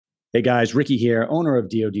Hey guys, Ricky here, owner of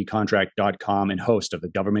DoDContract.com and host of the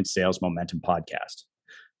Government Sales Momentum podcast.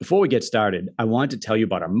 Before we get started, I wanted to tell you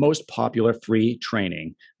about our most popular free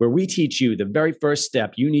training where we teach you the very first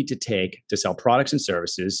step you need to take to sell products and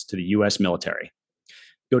services to the U.S. military.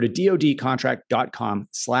 Go to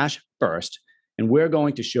DoDContract.com/first, and we're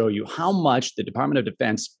going to show you how much the Department of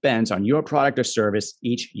Defense spends on your product or service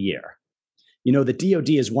each year. You know, the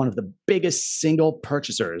DoD is one of the biggest single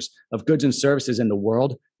purchasers of goods and services in the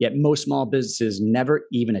world, yet most small businesses never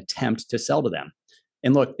even attempt to sell to them.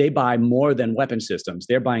 And look, they buy more than weapon systems.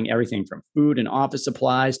 They're buying everything from food and office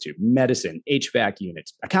supplies to medicine, HVAC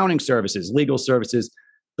units, accounting services, legal services.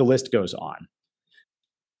 The list goes on.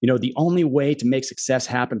 You know, the only way to make success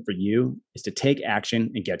happen for you is to take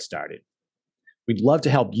action and get started. We'd love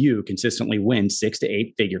to help you consistently win 6 to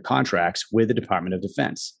 8 figure contracts with the Department of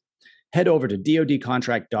Defense. Head over to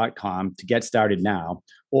DoDContract.com to get started now,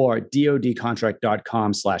 or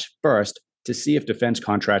DoDContract.com/first to see if defense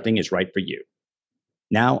contracting is right for you.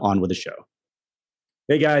 Now on with the show.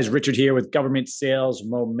 Hey guys, Richard here with Government Sales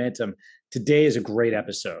Momentum. Today is a great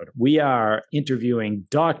episode. We are interviewing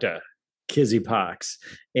Dr. Kizzy Parks.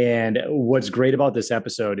 And what's great about this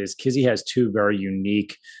episode is Kizzy has two very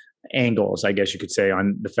unique angles, I guess you could say,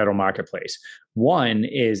 on the federal marketplace. One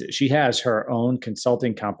is she has her own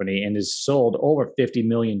consulting company and has sold over $50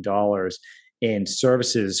 million in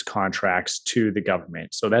services contracts to the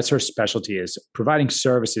government. So that's her specialty, is providing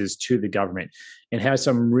services to the government, and has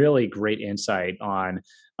some really great insight on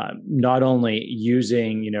not only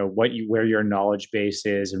using, where your knowledge base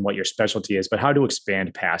is and what your specialty is, but how to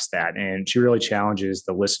expand past that. And she really challenges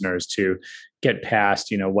the listeners to get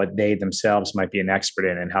past, what they themselves might be an expert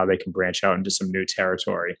in and how they can branch out into some new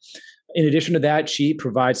territory. In addition to that, she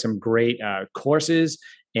provides some great courses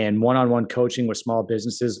and one-on-one coaching with small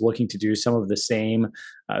businesses looking to do some of the same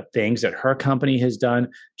things that her company has done.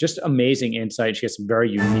 Just amazing insight. She has some very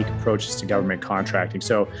unique approaches to government contracting.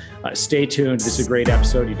 So stay tuned. This is a great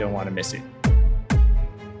episode. You don't want to miss it.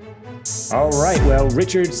 All right. Well,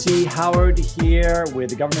 Richard C. Howard here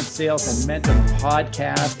with the Government Sales Momentum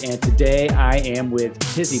podcast. And today I am with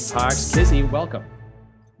Kizzy Parks. Kizzy, welcome.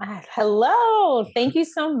 Hello. Thank you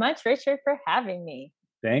so much, Richard, for having me.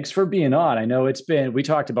 Thanks for being on. I know we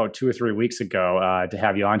talked about 2 or 3 weeks ago to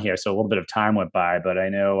have you on here. So a little bit of time went by, but I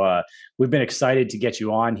know we've been excited to get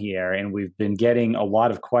you on here, and we've been getting a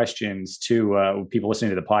lot of questions to people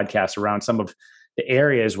listening to the podcast around some of the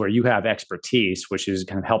areas where you have expertise, which is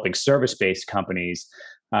kind of helping service-based companies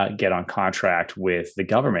get on contract with the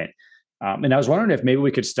government. And I was wondering if maybe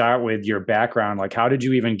we could start with your background. Like, how did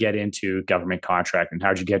you even get into government contract, and how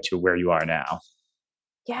did you get to where you are now?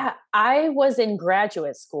 Yeah, I was in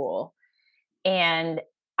graduate school and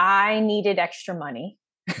I needed extra money.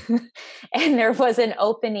 And there was an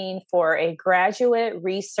opening for a graduate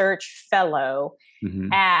research fellow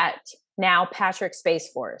at now Patrick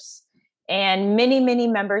Space Force. And many, many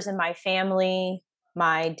members in my family,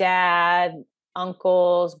 my dad,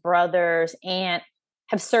 uncles, brothers, aunt,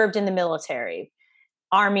 have served in the military,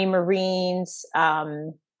 Army, Marines,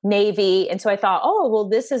 Navy. And so I thought,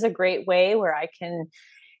 this is a great way where I can,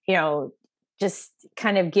 just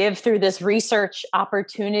kind of give through this research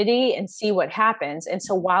opportunity and see what happens. And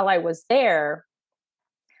so while I was there,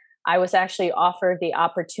 I was actually offered the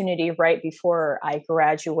opportunity right before I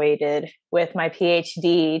graduated with my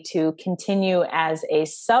PhD to continue as a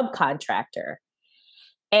subcontractor.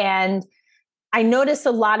 And I noticed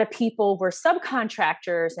a lot of people were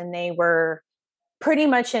subcontractors and they were pretty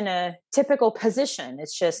much in a typical position.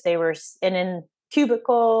 It's just they were in a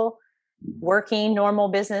cubicle, working normal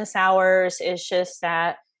business hours. It's just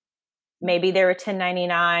that maybe they were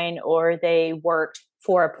 1099 or they worked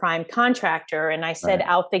for a prime contractor. And I said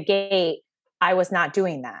out the gate, I was not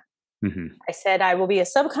doing that. I said, I will be a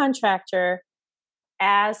subcontractor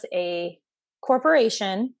as a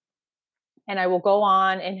corporation and I will go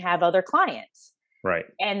on and have other clients. Right.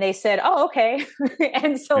 And they said, oh, okay.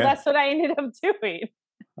 And so that's what I ended up doing.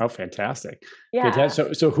 Oh, fantastic. Yeah.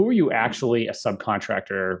 Fantastic. So who were you actually a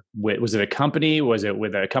subcontractor with? Was it a company? Was it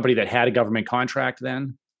with a company that had a government contract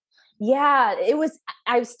then? Yeah,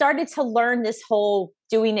 I started to learn this whole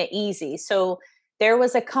doing it easy. So there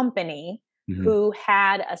was a company who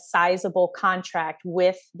had a sizable contract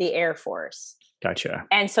with the Air Force. Gotcha.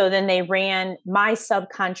 And so then they ran my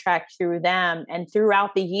subcontract through them. And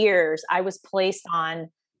throughout the years, I was placed on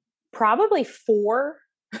probably 4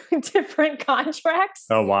 different contracts.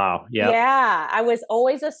 Oh, wow. Yeah. I was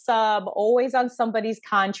always a sub, always on somebody's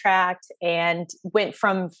contract, and went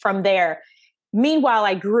from there. Meanwhile,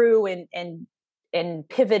 I grew and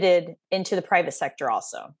pivoted into the private sector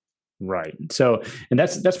also. Right. So, and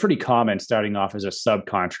that's pretty common starting off as a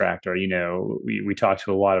subcontractor. We talk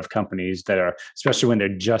to a lot of companies that are, especially when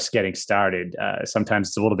they're just getting started. Sometimes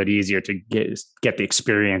it's a little bit easier to get the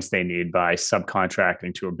experience they need by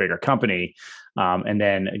subcontracting to a bigger company, and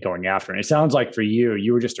then going after it. It sounds like for you,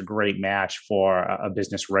 you were just a great match for a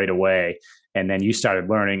business right away, and then you started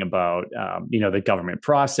learning about the government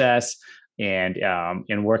process and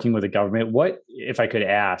working with the government. What, if I could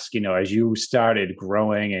ask, as you started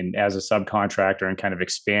growing and as a subcontractor and kind of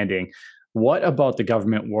expanding, what about the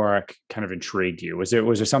government work kind of intrigued you? Was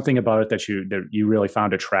there something about it that you really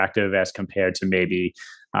found attractive as compared to maybe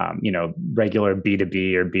regular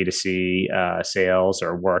B2B or B2C sales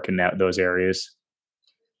or work in those areas?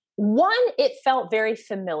 One, it felt very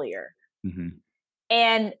familiar. Mm-hmm.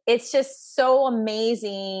 And it's just so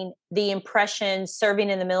amazing the impression serving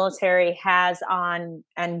in the military has on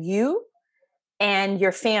you and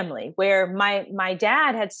your family, where my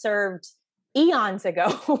dad had served eons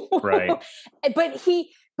ago. Right.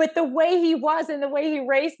 but the way he was and the way he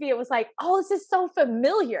raised me, it was like, oh, this is so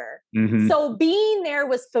familiar. Mm-hmm. So being there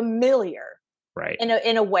was familiar, right,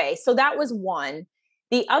 in a way. So that was one.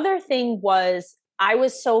 The other thing was I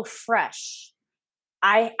was so fresh.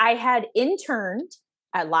 I had interned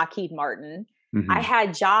at Lockheed Martin. mm-hmm. I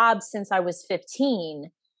had jobs since I was 15,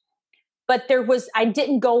 but I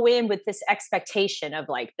didn't go in with this expectation of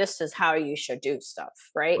like, this is how you should do stuff.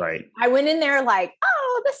 Right. Right. I went in there like,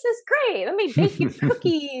 oh, this is great. Let me bake you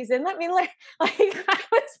cookies and let me learn. Like, I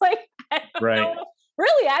was like, I don't Right. know.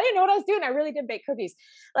 Really, I didn't know what I was doing. I really did bake cookies.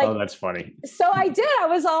 Like, oh, that's funny. So I did. I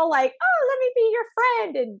was all like, oh, let me be your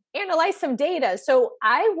friend and analyze some data. So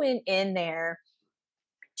I went in there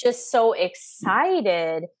just so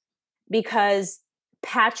excited because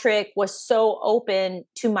Patrick was so open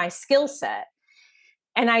to my skill set.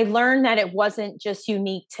 And I learned that it wasn't just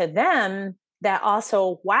unique to them, that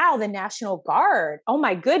also, wow, the National Guard, oh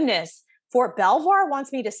my goodness, Fort Belvoir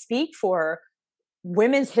wants me to speak for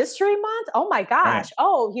Women's History Month. Oh my gosh. Right.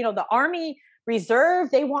 Oh, the Army Reserve,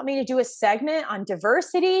 they want me to do a segment on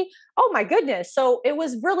diversity. Oh my goodness. So it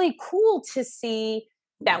was really cool to see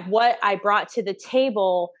that what I brought to the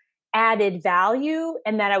table added value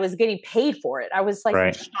and that I was getting paid for it. I was like,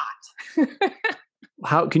 right. shocked.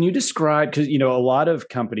 How can you describe, because, a lot of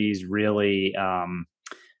companies really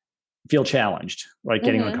feel challenged, like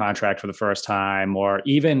getting Mm-hmm. a contract for the first time, or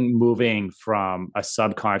even moving from a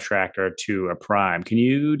subcontractor to a prime. Can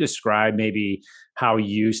you describe maybe how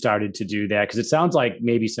you started to do that? Because it sounds like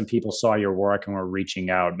maybe some people saw your work and were reaching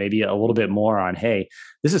out, maybe a little bit more on, hey,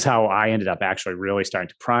 this is how I ended up actually really starting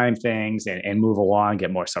to prime things and move along,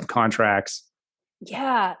 get more subcontracts.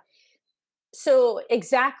 Yeah. So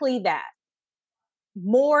exactly that.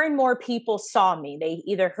 More and more people saw me. They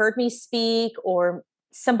either heard me speak or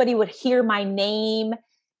somebody would hear my name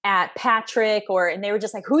at Patrick, and they were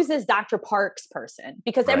just like, who's this Dr. Parks person?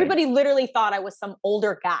 Because right. Everybody literally thought I was some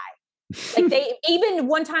older guy. Like they, even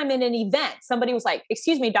one time in an event, somebody was like,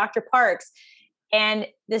 excuse me, Dr. Parks. And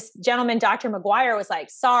this gentleman, Dr. McGuire, was like,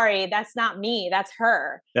 sorry, that's not me. That's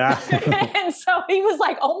her. Yeah. And so he was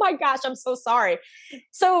like, oh my gosh, I'm so sorry.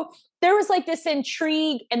 So there was like this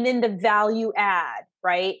intrigue and then the value add,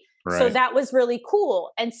 right? So that was really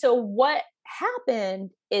cool. And so what happened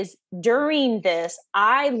is during this,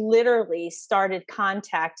 I literally started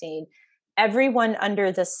contacting everyone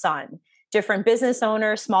under the sun, different business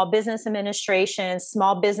owners, small business administrations,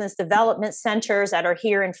 small business development centers that are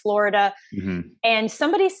here in Florida. Mm-hmm. And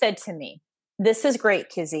somebody said to me, this is great,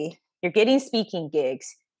 Kizzy. You're getting speaking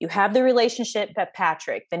gigs. You have the relationship at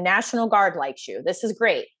Patrick. The National Guard likes you. This is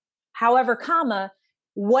great. However,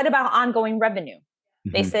 what about ongoing revenue?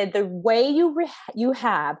 Mm-hmm. They said the way you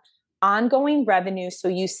have ongoing revenue so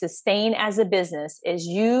you sustain as a business is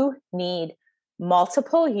you need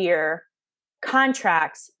multiple year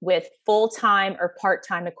contracts with full-time or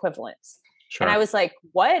part-time equivalents. Sure. And I was like,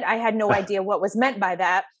 what? I had no idea what was meant by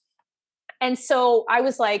that. And so I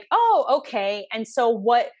was like, oh, okay. And so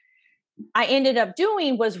what I ended up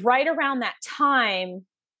doing was right around that time,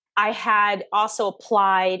 I had also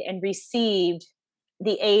applied and received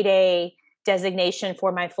the 8A designation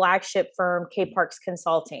for my flagship firm, K Parks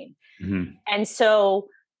Consulting. Mm-hmm. And so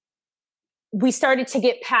we started to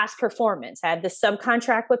get past performance. I had the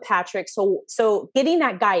subcontract with Patrick. So getting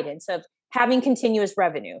that guidance of having continuous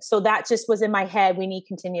revenue. So that just was in my head. We need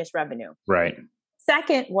continuous revenue. Right.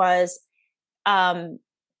 Second was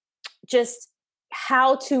just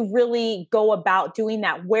how to really go about doing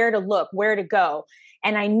that, where to look, where to go.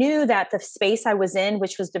 And I knew that the space I was in,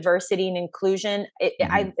 which was diversity and inclusion,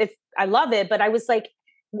 I love it, but I was like,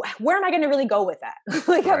 where am I going to really go with that?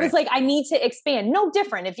 I was like, I need to expand. No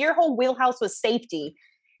different. If your whole wheelhouse was safety,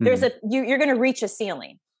 There's you're going to reach a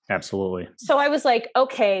ceiling. Absolutely. So I was like,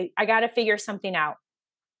 okay, I got to figure something out.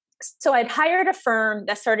 So I'd hired a firm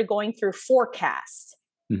that started going through forecasts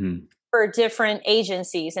for different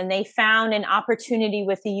agencies, and they found an opportunity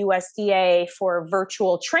with the USDA for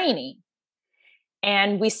virtual training.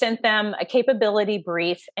 And we sent them a capability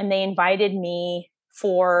brief, and they invited me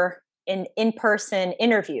for an in-person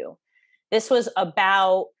interview. This was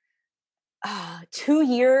about 2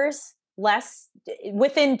 years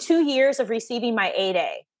within 2 years of receiving my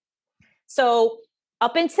 8A. So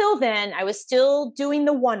up until then, I was still doing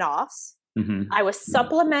the one-offs. I was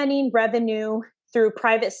supplementing revenue through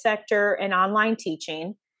private sector and online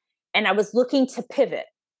teaching. And I was looking to pivot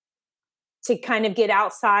to kind of get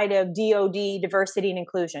outside of DoD, diversity and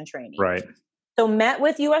inclusion training. Right. So met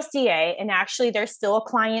with USDA, and actually they're still a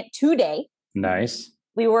client today. Nice.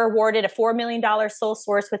 We were awarded a $4 million sole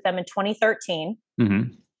source with them in 2013.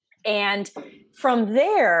 And from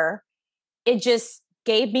there, it just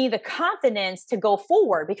gave me the confidence to go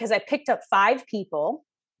forward because I picked up 5 people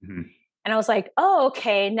and I was like, oh,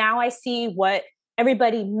 okay, now I see what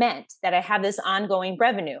everybody meant, that I have this ongoing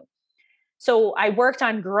revenue. So I worked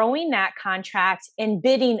on growing that contract and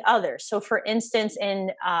bidding others. So for instance,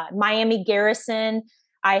 in Miami Garrison,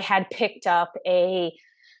 I had picked up a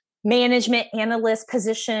management analyst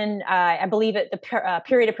position. I believe the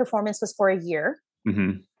period of performance was for a year.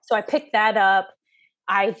 So I picked that up.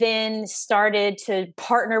 I then started to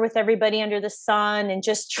partner with everybody under the sun and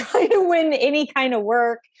just try to win any kind of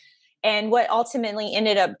work. And what ultimately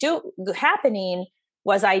ended up happening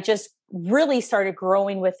was I just really started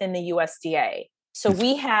growing within the USDA. So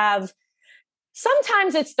we have,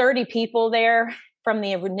 sometimes it's 30 people there from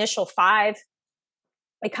the initial 5.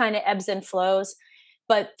 It kind of ebbs and flows.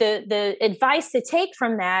 But the advice to take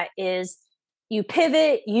from that is you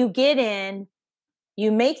pivot, you get in,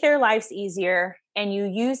 you make their lives easier, and you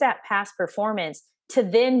use that past performance to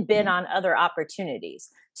then bid on other opportunities.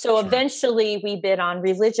 So eventually we bid on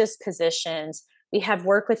religious positions. We have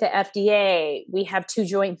work with the FDA. We have 2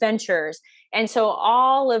 joint ventures. And so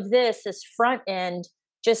all of this front end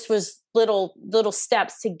just was little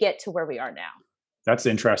steps to get to where we are now. That's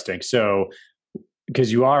interesting. So,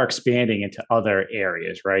 because you are expanding into other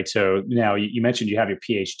areas, right? So now you mentioned you have your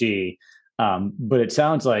PhD, but it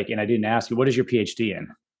sounds like, and I didn't ask you, what is your PhD in?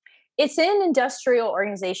 It's in industrial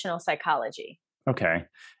organizational psychology. Okay.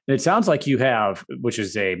 And it sounds like you have, which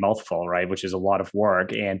is a mouthful, right? Which is a lot of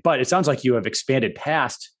work. But it sounds like you have expanded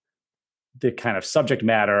past the kind of subject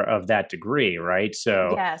matter of that degree, right?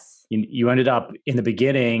 So yes, you ended up in the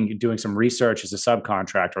beginning doing some research as a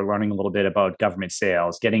subcontractor, learning a little bit about government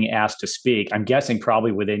sales, getting asked to speak. I'm guessing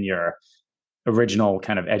probably within your original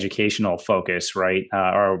kind of educational focus, right?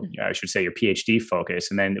 Or I should say your PhD focus.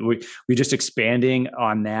 And then we just expanding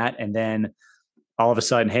on that. And then all of a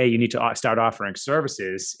sudden, hey, you need to start offering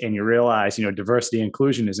services, and you realize, diversity and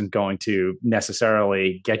inclusion isn't going to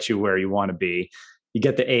necessarily get you where you want to be. You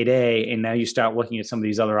get the 8A, and now you start looking at some of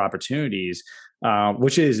these other opportunities,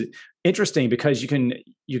 which is interesting because you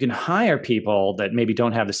can hire people that maybe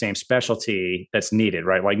don't have the same specialty that's needed,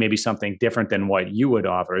 right? Like maybe something different than what you would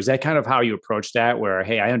offer. Is that kind of how you approach that? Where,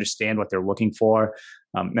 hey, I understand what they're looking for.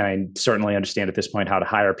 And I certainly understand at this point how to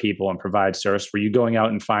hire people and provide service. Were you going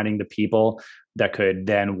out and finding the people that could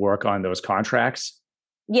then work on those contracts?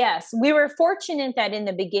 Yes, we were fortunate that in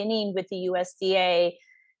the beginning with the USDA,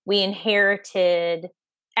 we inherited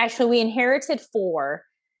 4.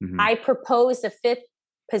 I proposed a 5th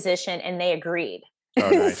position and they agreed. Oh,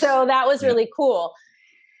 nice. So that was really cool.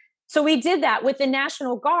 So we did that with the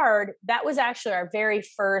National Guard. That was actually our very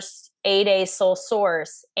first 8A sole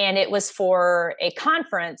source. And it was for a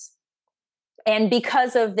conference. And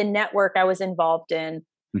because of the network I was involved in,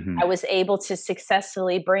 I was able to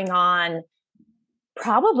successfully bring on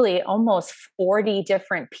probably almost 40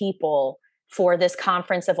 different people for this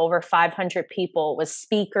conference of over 500 people, with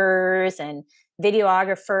speakers and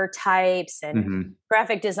videographer types and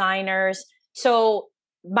graphic designers. So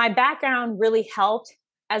my background really helped,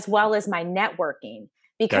 as well as my networking,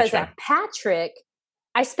 because at Patrick,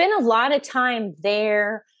 I spent a lot of time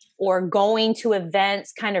there or going to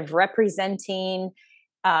events, kind of representing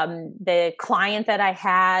the client that I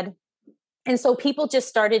had. And so people just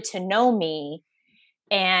started to know me.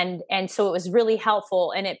 And so it was really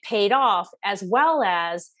helpful, and it paid off, as well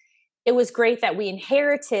as it was great that we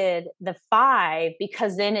inherited the 5,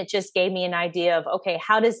 because then it just gave me an idea of, okay,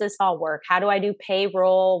 how does this all work? How do I do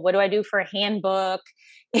payroll? What do I do for a handbook?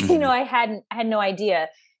 I had no idea.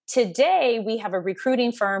 Today, we have a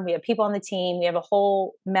recruiting firm. We have people on the team. We have a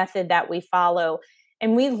whole method that we follow,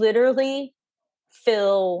 and we literally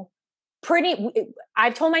fill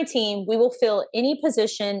I've told my team, we will fill any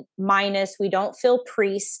position minus we don't fill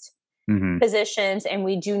priest positions, and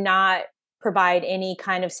we do not provide any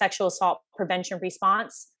kind of sexual assault prevention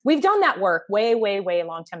response. We've done that work way, way, way a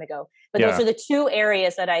long time ago. But those are the two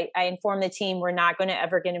areas that I inform the team we're not going to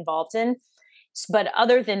ever get involved in. But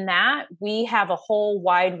other than that, we have a whole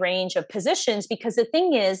wide range of positions, because the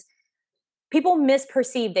thing is, people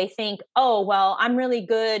misperceive. They think, oh, well, I'm really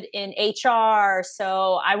good in HR,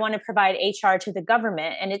 so I want to provide HR to the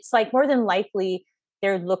government. And it's like, more than likely,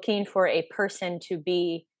 they're looking for a person to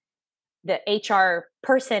be the HR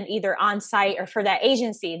person, either on site or for that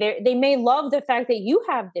agency. They may love the fact that you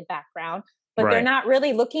have the background, but they're not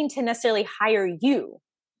really looking to necessarily hire you.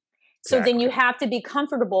 So then you have to be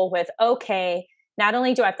comfortable with, okay, not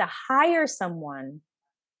only do I have to hire someone,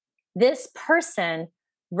 this person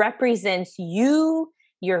represents you,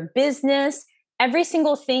 your business, every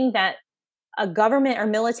single thing that a government or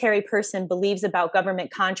military person believes about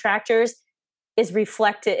government contractors is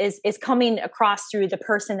reflected, is coming across through the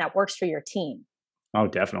person that works for your team. Oh,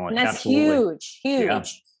 definitely. And that's Absolutely.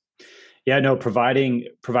 huge. Yeah, no, providing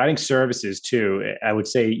services too. I would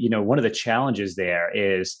say, one of the challenges there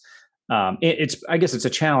is, I guess it's a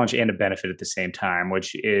challenge and a benefit at the same time,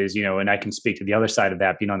 which is, and I can speak to the other side of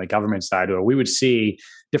that, being on the government side, where we would see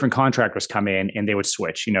different contractors come in and they would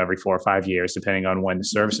switch, every 4 or 5 years, depending on when the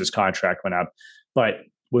services contract went up. But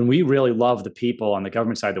when we really love the people on the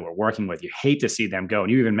government side that we're working with, you hate to see them go. And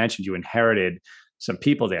you even mentioned you inherited some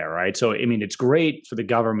people there, right? So, I mean, it's great for the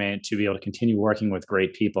government to be able to continue working with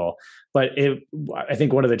great people. But I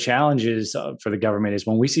think one of the challenges for the government is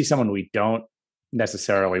when we see someone we don't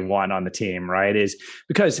necessarily want on the team, right? Is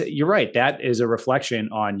because you're right, that is a reflection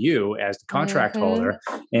on you as the contract holder.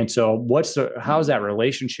 And so how's that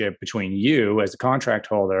relationship between you as the contract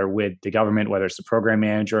holder with the government, whether it's the program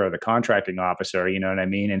manager or the contracting officer, you know what I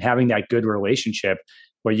mean? And having that good relationship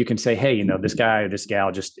where you can say, hey, this guy or this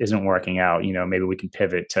gal just isn't working out, maybe we can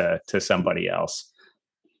pivot to somebody else.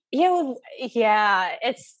 Yeah,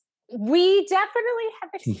 we definitely have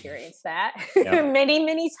experienced that many,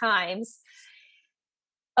 many times.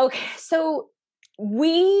 Okay, so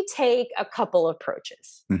we take a couple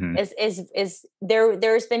approaches.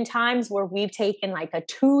 There's been times where we've taken like a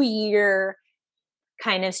 2-year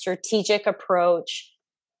kind of strategic approach.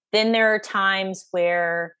 Then there are times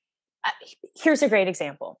where, here's a great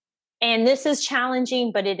example. And this is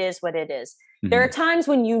challenging, but it is what it is. There are times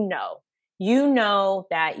when you know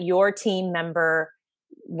that your team member,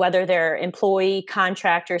 whether they're employee,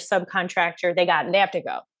 contractor, subcontractor, they have to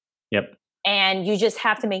go. Yep. And you just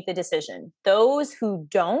have to make the decision. Those who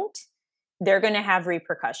don't, they're going to have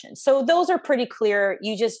repercussions. So those are pretty clear.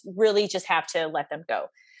 You just really just have to let them go.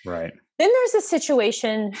 Right. Then there's a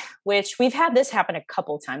situation, which we've had this happen a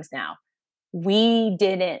couple times now. We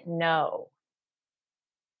didn't know.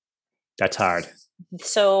 That's hard.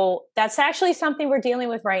 So that's actually something we're dealing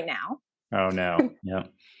with right now. Oh, no. Yeah.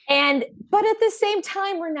 But at the same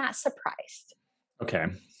time, we're not surprised. Okay.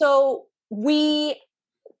 So we're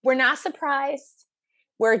not surprised.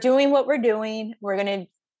 We're doing what we're doing. We're going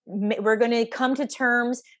to come to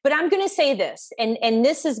terms, but I'm going to say this, and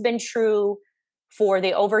this has been true for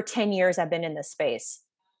the over 10 years I've been in this space.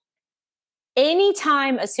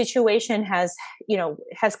 Anytime a situation has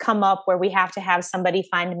come up where we have to have somebody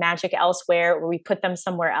find magic elsewhere, or we put them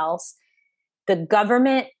somewhere else, the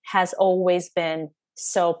government has always been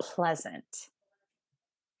so pleasant.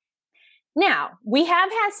 Now, we have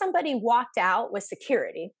had somebody walked out with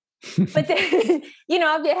security, but then,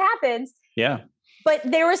 it happens. Yeah. But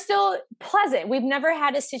they were still pleasant. We've never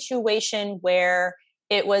had a situation where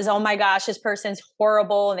it was, oh my gosh, this person's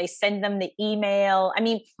horrible, and they send them the email. I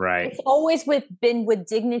mean, right. It's always been with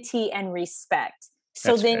dignity and respect.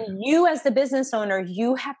 So That's then fair. You as the business owner,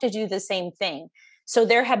 you have to do the same thing. So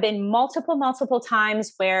there have been multiple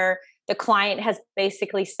times where the client has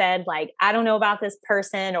basically said, like, I don't know about this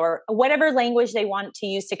person, or whatever language they want to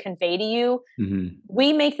use to convey to you.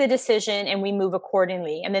 We make the decision and we move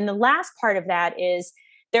accordingly. And then the last part of that is,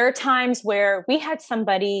 there are times where we had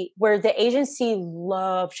somebody where the agency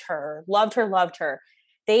loved her.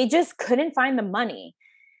 They just couldn't find the money.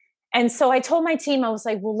 And so I told my team, I was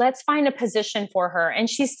like, well, let's find a position for her. And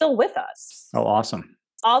she's still with us. Oh, awesome.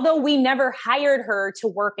 Although we never hired her to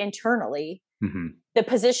work internally, the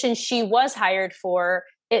position she was hired for,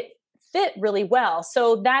 it fit really well.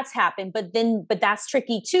 So that's happened. But that's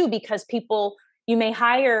tricky too, because you may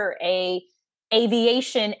hire a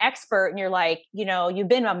aviation expert and you're like, you've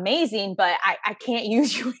been amazing, but I can't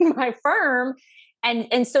use you in my firm.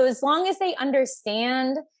 And so as long as they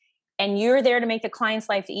understand and you're there to make the client's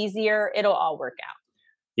life easier, it'll all work out.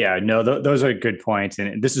 Yeah, no, those are good points.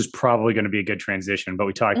 And this is probably going to be a good transition, but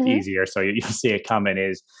we talked Mm-hmm. easier. So you'll see it coming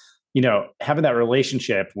is, having that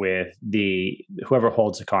relationship with whoever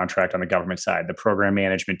holds the contract on the government side, the program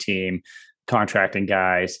management team, contracting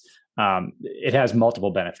guys. It has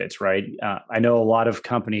multiple benefits, right? I know a lot of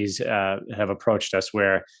companies have approached us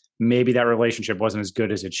where maybe that relationship wasn't as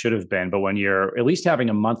good as it should have been. But when you're at least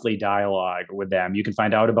having a monthly dialogue with them, you can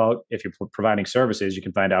find out about, if you're providing services, you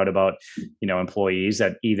can find out about, employees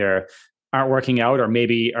that either aren't working out or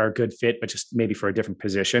maybe are a good fit, but just maybe for a different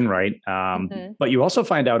position, right? Mm-hmm. But you also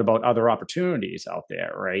find out about other opportunities out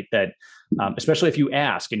there, right? That especially if you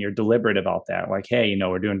ask and you're deliberate about that, like, hey,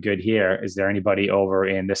 we're doing good here. Is there anybody over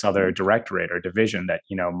in this other directorate or division that,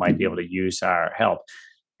 might be able to use our help?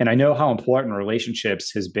 And I know how important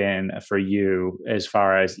relationships has been for you as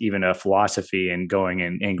far as even a philosophy and going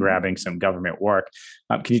and grabbing some government work.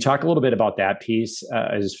 Can you talk a little bit about that piece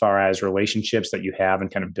as far as relationships that you have and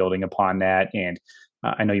kind of building upon that? And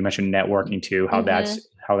I know you mentioned networking too, how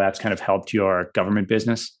Mm-hmm. that's kind of helped your government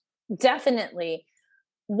business. Definitely.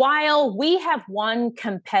 While we have won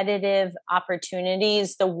competitive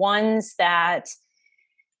opportunities, the ones that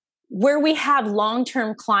where we have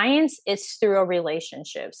long-term clients, it's through a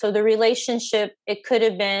relationship. So the relationship, it could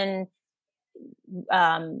have been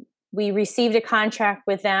we received a contract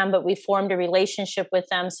with them, but we formed a relationship with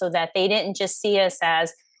them so that they didn't just see us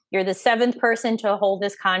as, you're the seventh person to hold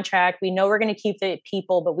this contract. We know we're going to keep the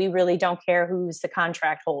people, but we really don't care who's the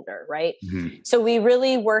contract holder, right? Mm-hmm. So we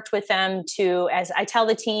really worked with them to, as I tell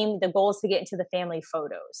the team, the goal is to get into the family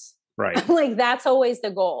photos. Right. Like that's always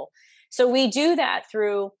the goal. So we do that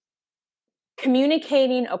through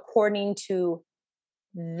communicating according to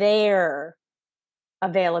their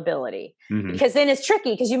availability, Mm-hmm. because then it's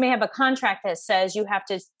tricky because you may have a contract that says you have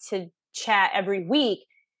to chat every week.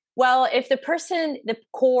 Well, if the person, the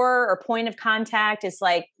core or point of contact is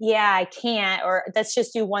like, yeah, I can't, or let's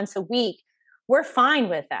just do once a week, we're fine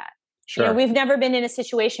with that. Sure. We've never been in a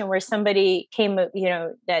situation where somebody came,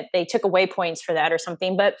 that they took away points for that or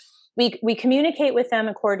something, but we communicate with them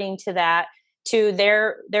according to that, to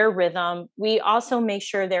their rhythm. We also make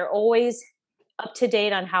sure they're always up to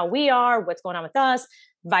date on how we are, what's going on with us,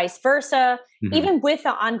 vice versa. Mm-hmm. Even with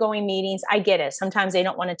the ongoing meetings, I get it. Sometimes they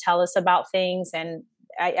don't want to tell us about things, and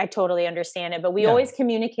I totally understand it, but we always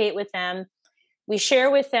communicate with them. We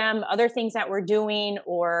share with them other things that we're doing,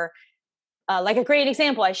 or like a great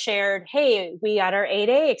example, I shared, hey, we got our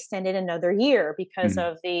 8A extended another year because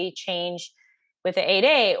Mm-hmm. of the change with the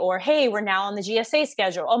 8A, or hey, we're now on the GSA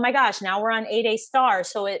schedule. Oh my gosh, now we're on 8A star.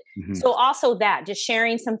 So Mm-hmm. so also that, just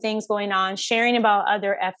sharing some things going on, sharing about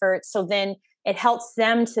other efforts. So then it helps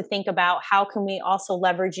them to think about how can we also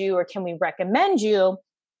leverage you, or can we recommend you,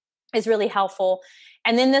 is really helpful.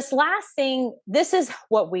 And then this last thing, this is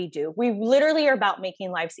what we do. We literally are about making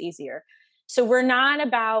lives easier. So we're not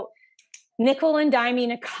about nickel and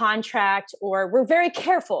diming a contract, or we're very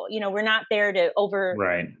careful. We're not there to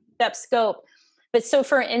overstep scope. But so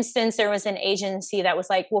for instance, there was an agency that was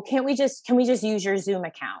like, well, can we just use your Zoom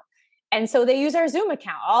account? And so they use our Zoom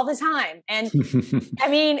account all the time. And I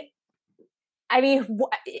mean, at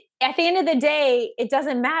the end of the day, it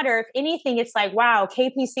doesn't matter. If anything, it's like, wow,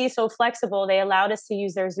 KPC is so flexible. They allowed us to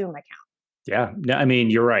use their Zoom account. Yeah, no, I mean,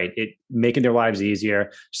 you're right. It making their lives easier,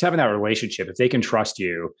 just having that relationship. If they can trust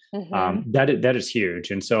you, that is huge.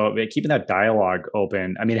 And so keeping that dialogue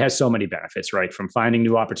open, I mean, it has so many benefits, right? From finding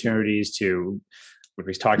new opportunities to what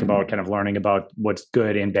we talked about, kind of learning about what's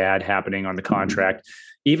good and bad happening on the contract.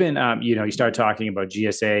 Even you start talking about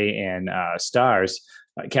GSA and stars.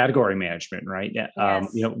 Category management, right? Yes.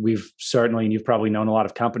 We've certainly, and you've probably known a lot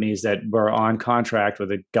of companies that were on contract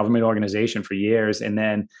with a government organization for years, and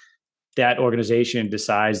then that organization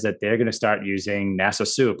decides that they're going to start using NASA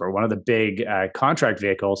Soup or one of the big contract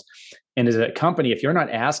vehicles. And as a company, if you're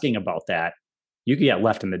not asking about that, you could get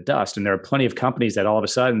left in the dust. And there are plenty of companies that all of a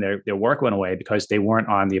sudden their work went away because they weren't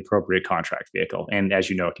on the appropriate contract vehicle. And as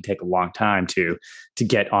you know, it can take a long time to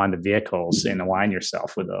get on the vehicles and align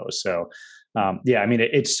yourself with those. So I mean,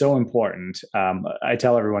 it's so important. I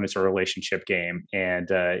tell everyone it's a relationship game, and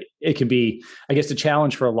it can be, I guess the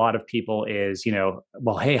challenge for a lot of people is,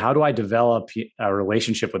 well, hey, how do I develop a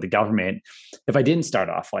relationship with the government if I didn't start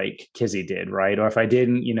off like Kizzy did, right? Or if I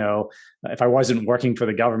didn't, if I wasn't working for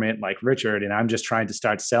the government like Richard, and I'm just trying to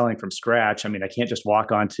start selling from scratch. I mean, I can't just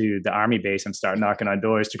walk onto the Army base and start knocking on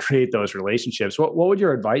doors to create those relationships. What would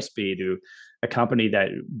your advice be to a company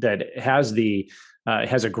that has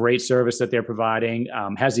a great service that they're providing,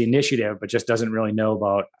 has the initiative, but just doesn't really know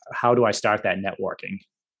about how do I start that networking?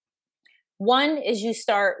 One is you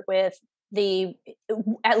start with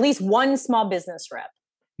at least one small business rep.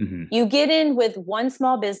 Mhm. You get in with one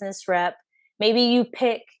small business rep. Maybe you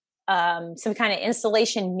pick some kind of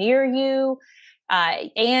installation near you,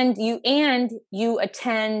 and you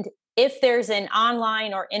attend. If there's an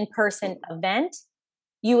online or in-person event,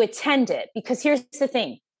 you attend it, because here's the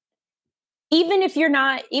thing: even if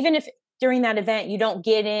during that event you don't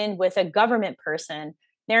get in with a government person,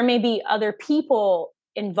 there may be other people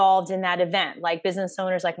involved in that event, like business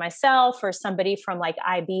owners like myself, or somebody from like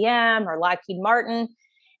IBM or Lockheed Martin.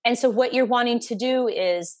 And so what you're wanting to do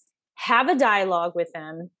is have a dialogue with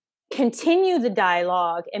them, continue the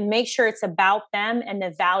dialogue, and make sure it's about them and the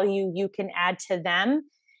value you can add to them.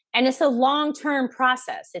 And it's a long-term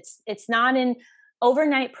process. It's not an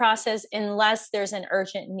overnight process unless there's an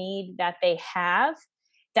urgent need that they have.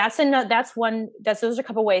 Those are a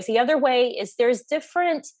couple ways. The other way is there's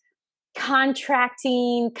different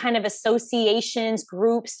contracting kind of associations,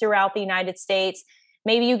 groups throughout the United States.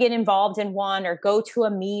 Maybe you get involved in one or go to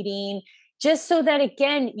a meeting, just so that,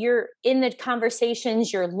 again, you're in the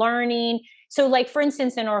conversations, you're learning. So like, for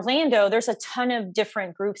instance, in Orlando, there's a ton of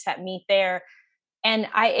different groups that meet there. And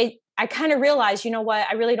I kind of realized, you know what,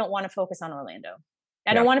 I really don't want to focus on Orlando.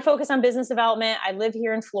 I don't want to focus on business development. I live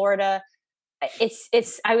here in Florida.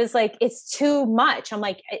 I was like, it's too much. I'm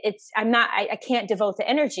like, I can't devote the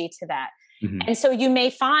energy to that. Mhm. And so you may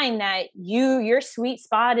find that your sweet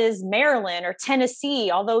spot is Maryland or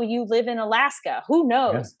Tennessee, although you live in Alaska, who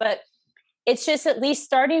knows? Yeah. But it's just at least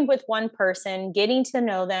starting with one person, getting to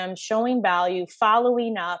know them, showing value,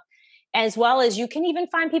 following up, as well as you can even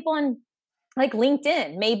find people on like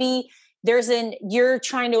LinkedIn. Maybe you're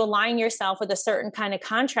trying to align yourself with a certain kind of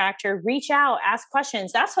contractor, reach out, ask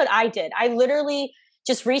questions. That's what I did. I literally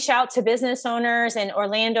just reached out to business owners in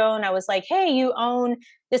Orlando, and I was like, hey, you own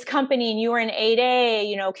this company and you were in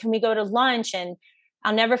 8A, can we go to lunch? And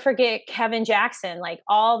I'll never forget Kevin Jackson, like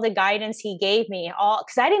all the guidance he gave me,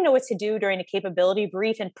 because I didn't know what to do during a capability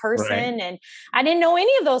brief in person. Right. And I didn't know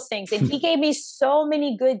any of those things. And he gave me so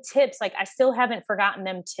many good tips. Like, I still haven't forgotten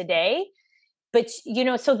them today. But,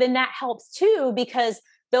 so then that helps too, because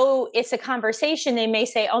though it's a conversation, they may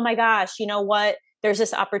say, oh my gosh, you know what? There's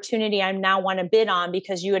this opportunity I now want to bid on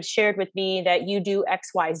because you had shared with me that you do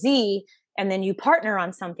XYZ, and then you partner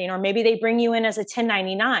on something, or maybe they bring you in as a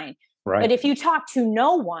 1099. Right. But if you talk to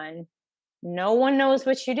no one knows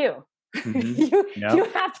what you do. Mhm. You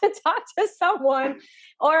have to talk to someone,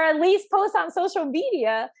 or at least post on social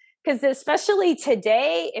media. Because especially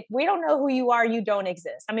today, if we don't know who you are, you don't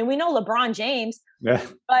exist. I mean, we know LeBron James, Yeah.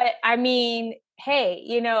 but I mean, hey,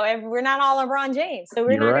 we're not all LeBron James, so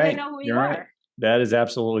we're not going to know who you are. That is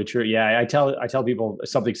absolutely true. Yeah, I tell people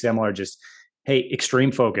something similar. Just, hey,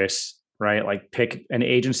 extreme focus, right? Like, pick an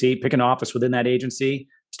agency, pick an office within that agency,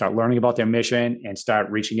 start learning about their mission, and start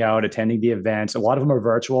reaching out, attending the events. A lot of them are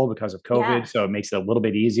virtual because of COVID, so it makes it a little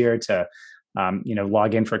bit easier to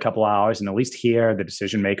log in for a couple hours and at least hear the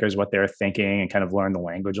decision makers, what they're thinking, and kind of learn the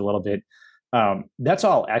language a little bit. That's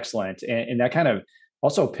all excellent. And that kind of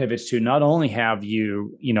also pivots to, not only have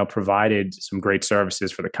you, provided some great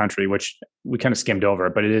services for the country, which we kind of skimmed over,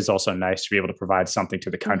 but it is also nice to be able to provide something to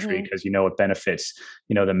the country, because, it benefits,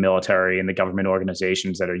 the military and the government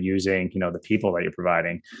organizations that are using, the people that you're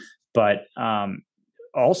providing. But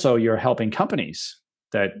also you're helping companies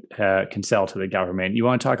that can sell to the government. You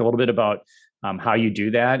want to talk a little bit about how you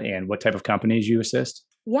do that and what type of companies you assist?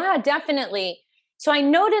 Yeah, definitely. So I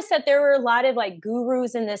noticed that there were a lot of like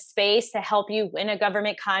gurus in this space to help you win a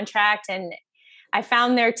government contract. And I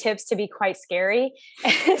found their tips to be quite scary.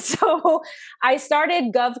 And so I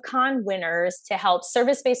started GovCon Winners to help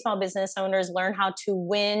service-based small business owners learn how to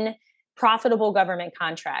win profitable government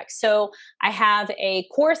contracts. So I have a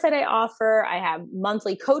course that I offer. I have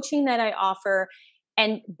monthly coaching that I offer.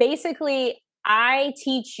 And basically, I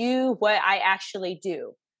teach you what I actually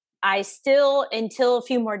do. Until a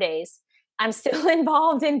few more days, I'm still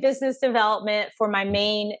involved in business development for my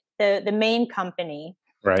the main company.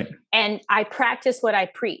 Right. And I practice what I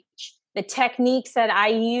preach. The techniques that I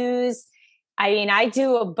use, I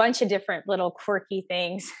do a bunch of different little quirky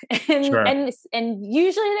things, and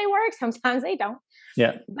usually they work. Sometimes they don't.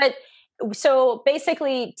 Yeah. But so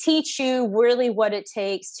basically, teach you really what it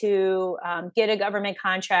takes to get a government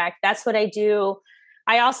contract. That's what I do.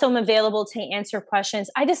 I also am available to answer questions.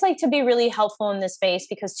 I just like to be really helpful in this space,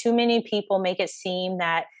 because too many people make it seem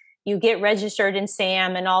that you get registered in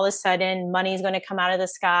SAM and all of a sudden money is going to come out of the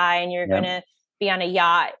sky and you're going to be on a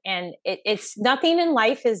yacht. And it's nothing in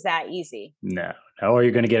life is that easy. No, or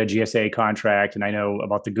you're going to get a GSA contract. And I know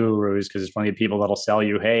about the gurus, because there's plenty of people that'll sell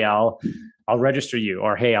you, hey, I'll register you,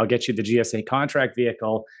 or hey, I'll get you the GSA contract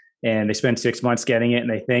vehicle. And they spend 6 months getting it, and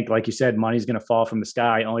they think, like you said, money's going to fall from the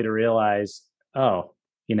sky, only to realize, oh,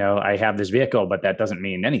 I have this vehicle, but that doesn't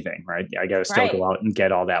mean anything, right? I got to still go out and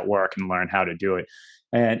get all that work and learn how to do it.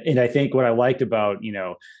 And I think what I liked about,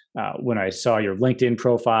 when I saw your LinkedIn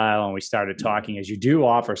profile and we started talking is you do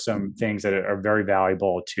offer some things that are very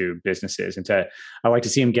valuable to businesses. And I like to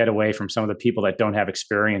see them get away from some of the people that don't have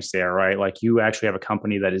experience there, right? Like you actually have a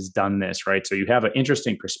company that has done this, right? So you have an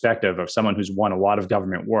interesting perspective of someone who's won a lot of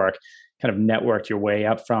government work, kind of networked your way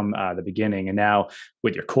up from the beginning. And now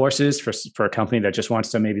with your courses for a company that just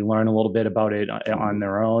wants to maybe learn a little bit about it on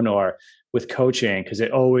their own, or with coaching, because it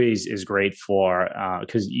always is great for,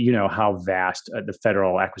 because you know how vast the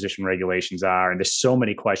federal acquisition regulations are. And there's so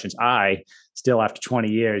many questions. I still, after 20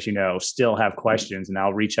 years, still have questions, and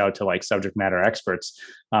I'll reach out to like subject matter experts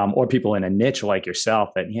or people in a niche like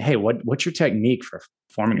yourself that, hey, what's your technique for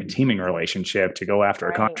forming a teaming relationship to go after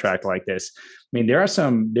a contract like this? I mean, there's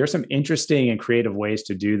some interesting and creative ways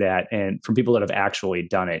to do that, and from people that have actually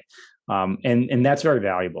done it. And that's very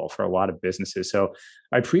valuable for a lot of businesses. So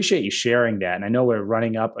I appreciate you sharing that. And I know we're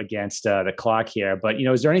running up against the clock here, but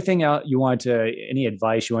is there anything else any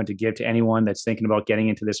advice you want to give to anyone that's thinking about getting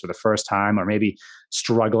into this for the first time, or maybe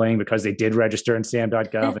struggling because they did register in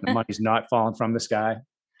SAM.gov and the money's not falling from the sky?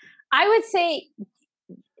 I would say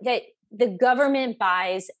that the government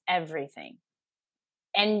buys everything.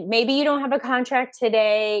 And maybe you don't have a contract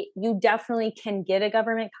today. You definitely can get a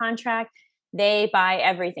government contract. They buy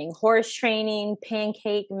everything: horse training,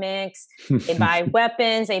 pancake mix. They buy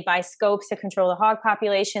weapons. They buy scopes to control the hog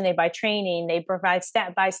population. They buy training. They provide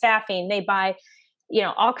staffing. They buy,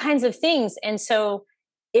 all kinds of things. And so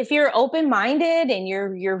if you're open-minded and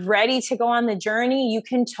you're ready to go on the journey, you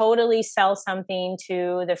can totally sell something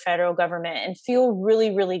to the federal government and feel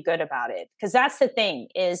really, really good about it. Because that's the thing,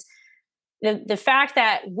 is the fact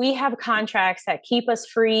that we have contracts that keep us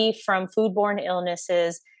free from foodborne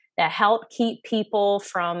illnesses, that help keep people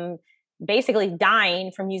from basically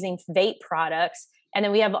dying from using vape products. And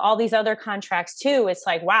then we have all these other contracts too. It's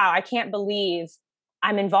like, wow, I can't believe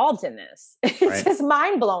I'm involved in this. It's just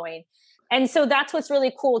mind blowing. And so that's what's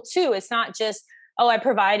really cool too. It's not just, I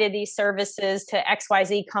provided these services to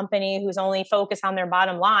XYZ company who's only focused on their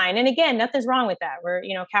bottom line. And again, nothing's wrong with that. We're,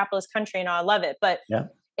 capitalist country and I love it, but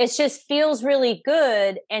it just feels really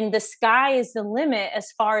good. And the sky is the limit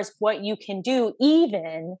as far as what you can do,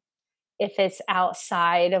 even if it's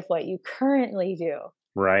outside of what you currently do.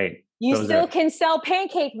 Right. You still can sell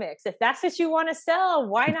pancake mix. If that's what you want to sell,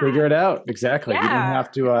 why not? Figure it out. Exactly. Yeah.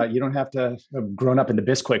 You don't have to have grown up in the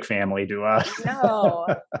Bisquick family to No,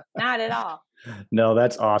 not at all. No,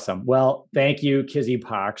 that's awesome. Well, thank you, Kizzy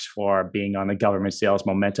Parks, for being on the Government Sales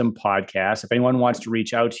Momentum podcast. If anyone wants to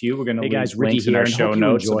reach out to you, we're going to leave links in our show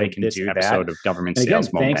notes so they can do that episode of Government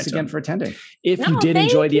Sales Momentum. Thanks again for attending. If you did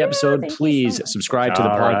enjoy the episode, please subscribe to the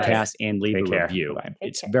podcast and leave a review.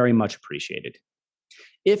 It's very much appreciated.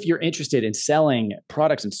 If you're interested in selling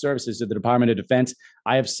products and services to the Department of Defense,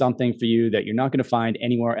 I have something for you that you're not going to find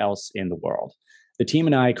anywhere else in the world. The team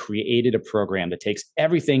and I created a program that takes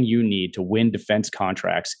everything you need to win defense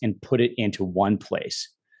contracts and put it into one place.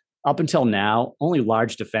 Up until now, only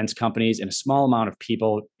large defense companies and a small amount of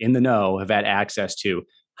people in the know have had access to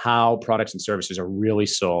how products and services are really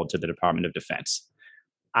sold to the Department of Defense.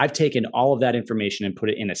 I've taken all of that information and put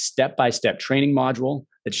it in a step-by-step training module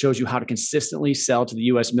that shows you how to consistently sell to the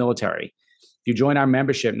U.S. military. If you join our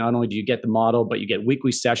membership, not only do you get the model, but you get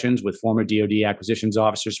weekly sessions with former DoD acquisitions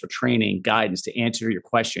officers for training, guidance to answer your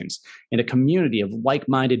questions, and a community of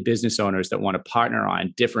like-minded business owners that want to partner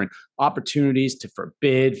on different opportunities for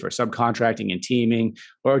bid, for subcontracting and teaming,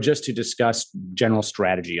 or just to discuss general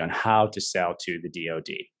strategy on how to sell to the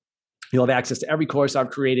DoD. You'll have access to every course I've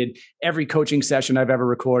created, every coaching session I've ever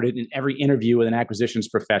recorded, and every interview with an acquisitions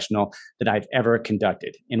professional that I've ever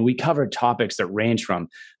conducted. And we cover topics that range from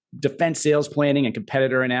defense sales planning and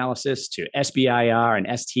competitor analysis to SBIR and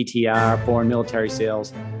STTR, foreign military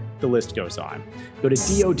sales. The list goes on. Go to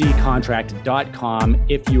dodcontract.com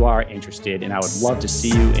if you are interested, and I would love to see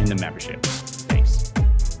you in the membership.